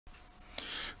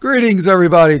Greetings,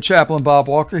 everybody. Chaplain Bob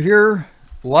Walker here.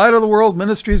 Light of the World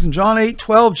Ministries. In John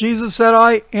 8:12, Jesus said,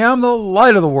 I am the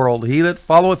light of the world. He that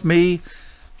followeth me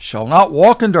shall not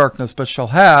walk in darkness, but shall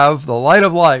have the light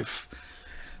of life.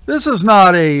 This is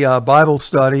not a Bible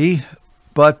study,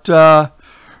 but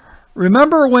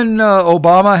remember when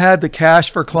Obama had the cash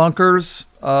for clunkers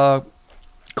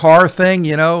car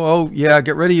thing, oh yeah,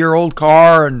 get rid of your old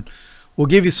car and we'll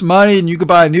give you some money and you can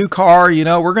buy a new car.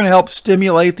 We're going to help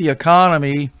stimulate the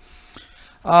economy.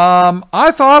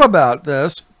 I thought about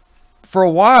this for a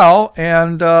while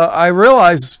and I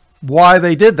realized why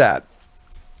they did that.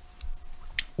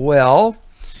 Well,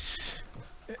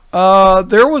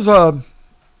 there was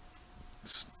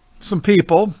some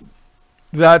people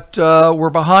that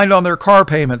were behind on their car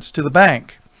payments to the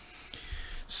bank.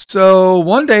 So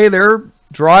one day they're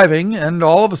driving and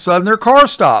all of a sudden their car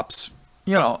stops.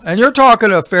 And you're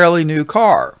talking a fairly new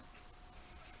car.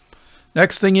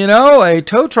 Next thing you know, a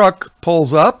tow truck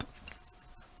pulls up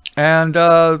and,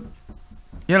 they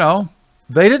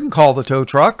didn't call the tow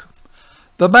truck.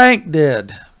 The bank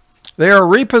did. They are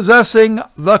repossessing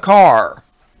the car.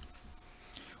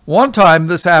 One time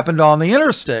this happened on the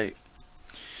interstate.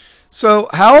 So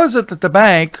how is it that the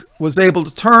bank was able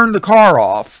to turn the car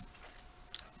off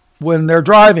when they're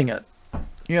driving it?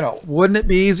 Wouldn't it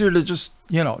be easier to just,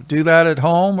 do that at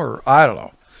home, or I don't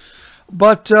know.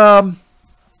 But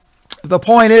the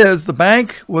point is the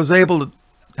bank was able to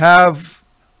have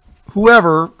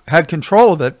whoever had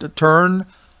control of it to turn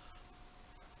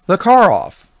the car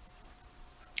off.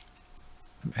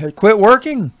 It had quit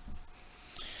working.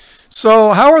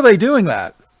 So how are they doing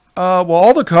that? Well,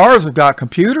 all the cars have got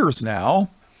computers now.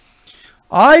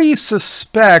 I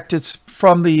suspect it's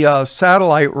from the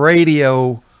satellite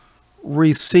radio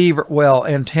receiver,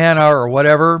 antenna or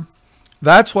whatever.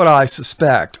 That's what I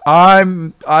suspect.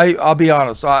 I'll be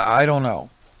honest, I don't know.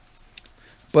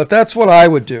 But that's what I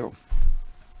would do.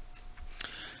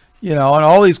 And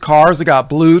all these cars that got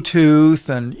Bluetooth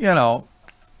and,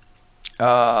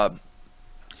 a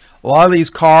lot of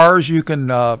these cars you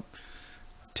can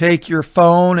take your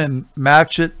phone and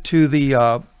match it to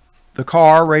the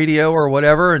car radio or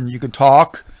whatever, and you can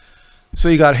talk. So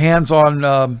you got hands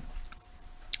on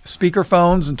speaker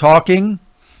phones and talking.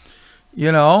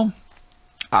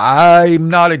 I'm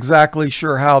not exactly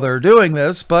sure how they're doing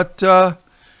this, but that's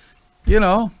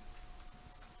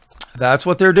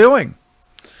what they're doing.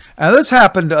 And this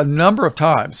happened a number of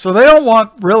times. So they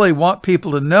don't really want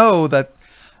people to know that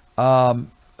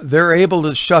they're able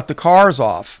to shut the cars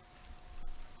off.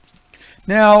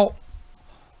 Now,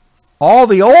 all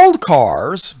the old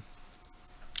cars,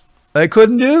 they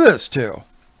couldn't do this to,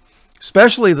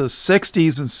 especially the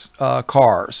 60s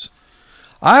cars.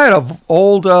 I had an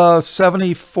old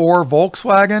 74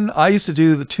 Volkswagen. I used to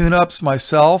do the tune-ups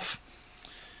myself.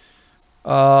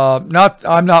 I'm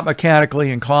not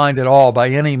mechanically inclined at all by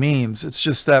any means. It's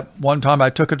just that one time I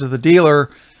took it to the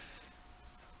dealer,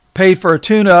 paid for a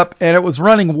tune-up, and it was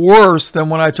running worse than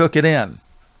when I took it in.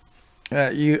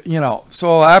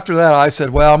 So after that I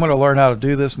said, well, I'm going to learn how to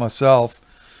do this myself.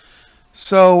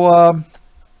 So,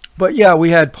 but yeah,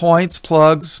 we had points,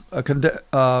 plugs, a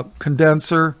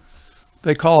condenser,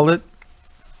 they called it.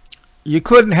 You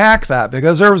couldn't hack that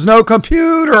because there was no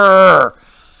computer.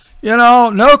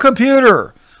 No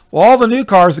computer. Well, all the new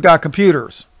cars have got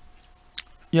computers.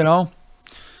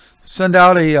 Send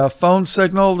out a phone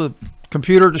signal, the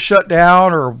computer to shut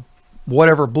down, or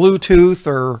whatever, Bluetooth,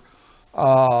 or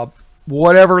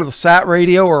whatever, the sat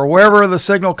radio, or wherever the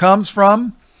signal comes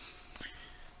from,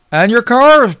 and your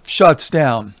car shuts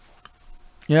down.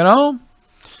 You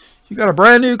got a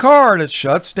brand new car and it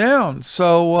shuts down.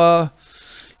 So,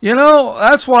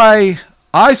 that's why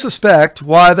I suspect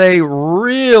why they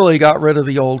really got rid of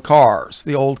the old cars,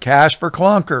 the old cash for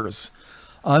clunkers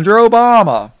under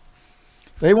Obama.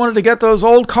 They wanted to get those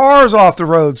old cars off the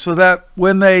road so that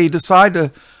when they decide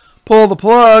to pull the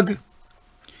plug,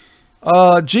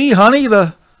 gee, honey,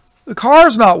 the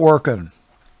car's not working.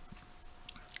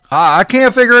 I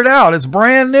can't figure it out. It's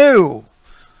brand new,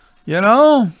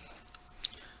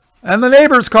 And the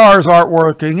neighbors' cars aren't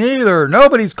working either.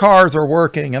 Nobody's cars are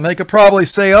working. And they could probably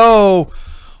say, oh,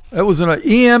 it was an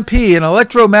EMP, an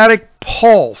electromagnetic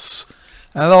pulse.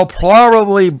 And they'll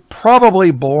probably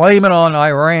blame it on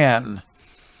Iran.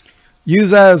 Use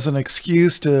that as an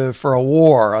excuse for a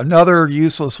war, another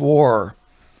useless war.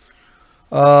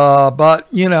 But,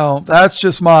 that's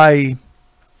just my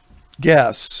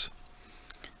guess.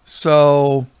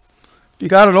 So if you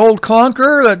got an old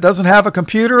clunker that doesn't have a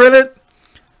computer in it,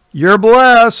 you're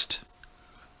blessed.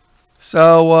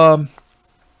 So,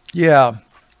 yeah,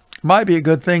 might be a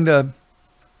good thing to,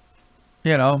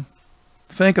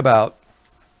 think about.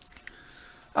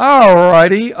 All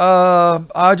righty.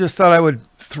 I just thought I would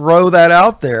throw that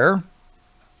out there,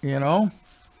 you know,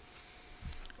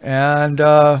 and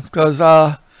because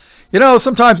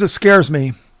sometimes it scares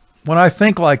me when I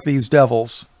think like these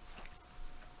devils.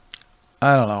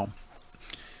 I don't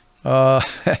know.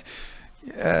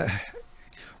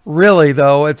 Really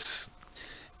though, it's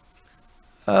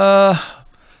I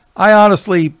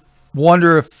honestly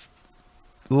wonder if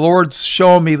the Lord's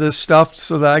showing me this stuff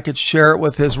so that I could share it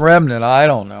with his remnant. I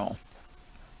don't know.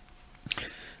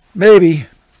 Maybe.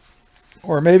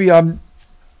 Or maybe I'm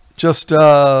just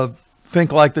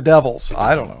think like the devils.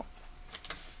 I don't know.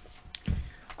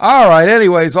 All right.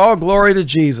 Anyways, all glory to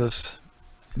Jesus.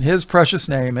 In his precious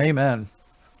name. Amen.